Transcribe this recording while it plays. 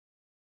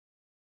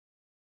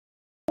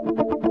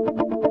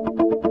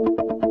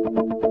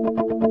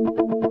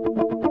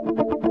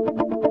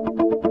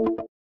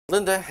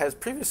Linda has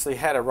previously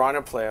had a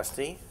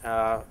rhinoplasty.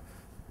 How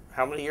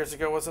many years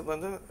ago was it,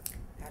 Linda?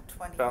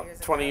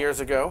 About 20 years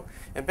ago.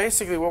 And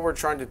basically what we're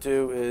trying to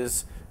do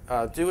is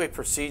do a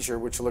procedure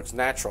which looks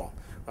natural.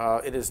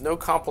 It is no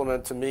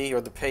compliment to me or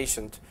the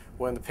patient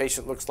when the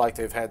patient looks like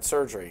they've had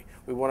surgery.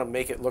 We want to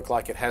make it look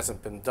like it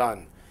hasn't been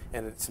done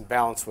and it's in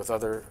balance with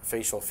other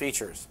facial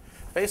features.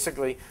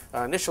 Basically,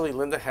 initially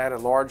Linda had a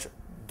large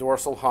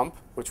dorsal hump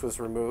which was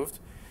removed.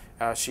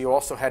 She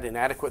also had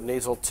inadequate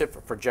nasal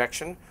tip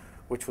projection,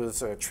 which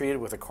was treated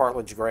with a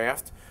cartilage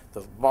graft.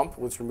 The bump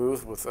was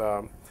removed with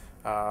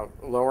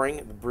lowering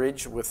the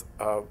bridge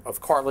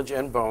of cartilage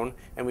and bone,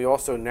 and we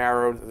also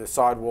narrowed the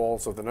side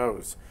walls of the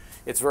nose.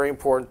 It's very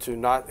important to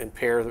not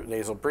impair the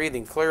nasal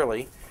breathing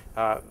clearly,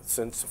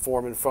 since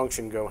form and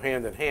function go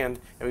hand in hand,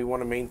 and we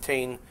want to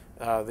maintain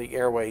the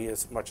airway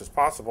as much as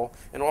possible,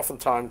 and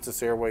oftentimes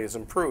this airway is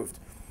improved.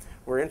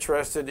 We're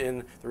interested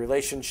in the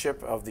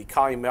relationship of the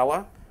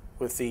columella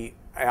with the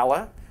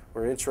ala.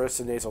 We're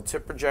interested in nasal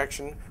tip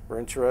projection. We're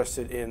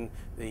interested in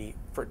the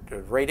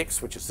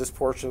radix, which is this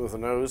portion of the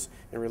nose,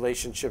 in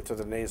relationship to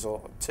the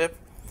nasal tip,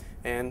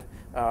 and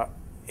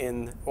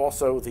in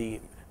also the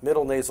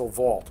middle nasal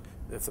vault.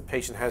 If the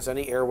patient has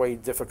any airway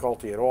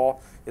difficulty at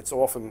all, it's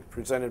often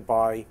presented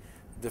by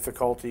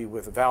difficulty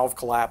with valve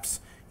collapse,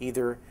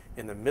 either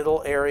in the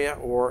middle area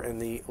or in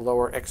the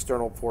lower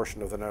external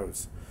portion of the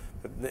nose.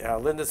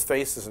 But Linda's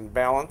face is in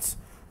balance.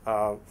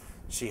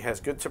 She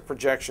has good tip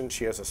projection,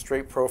 she has a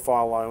straight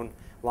profile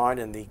line,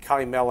 and the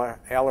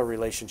columella-ala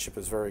relationship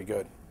is very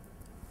good.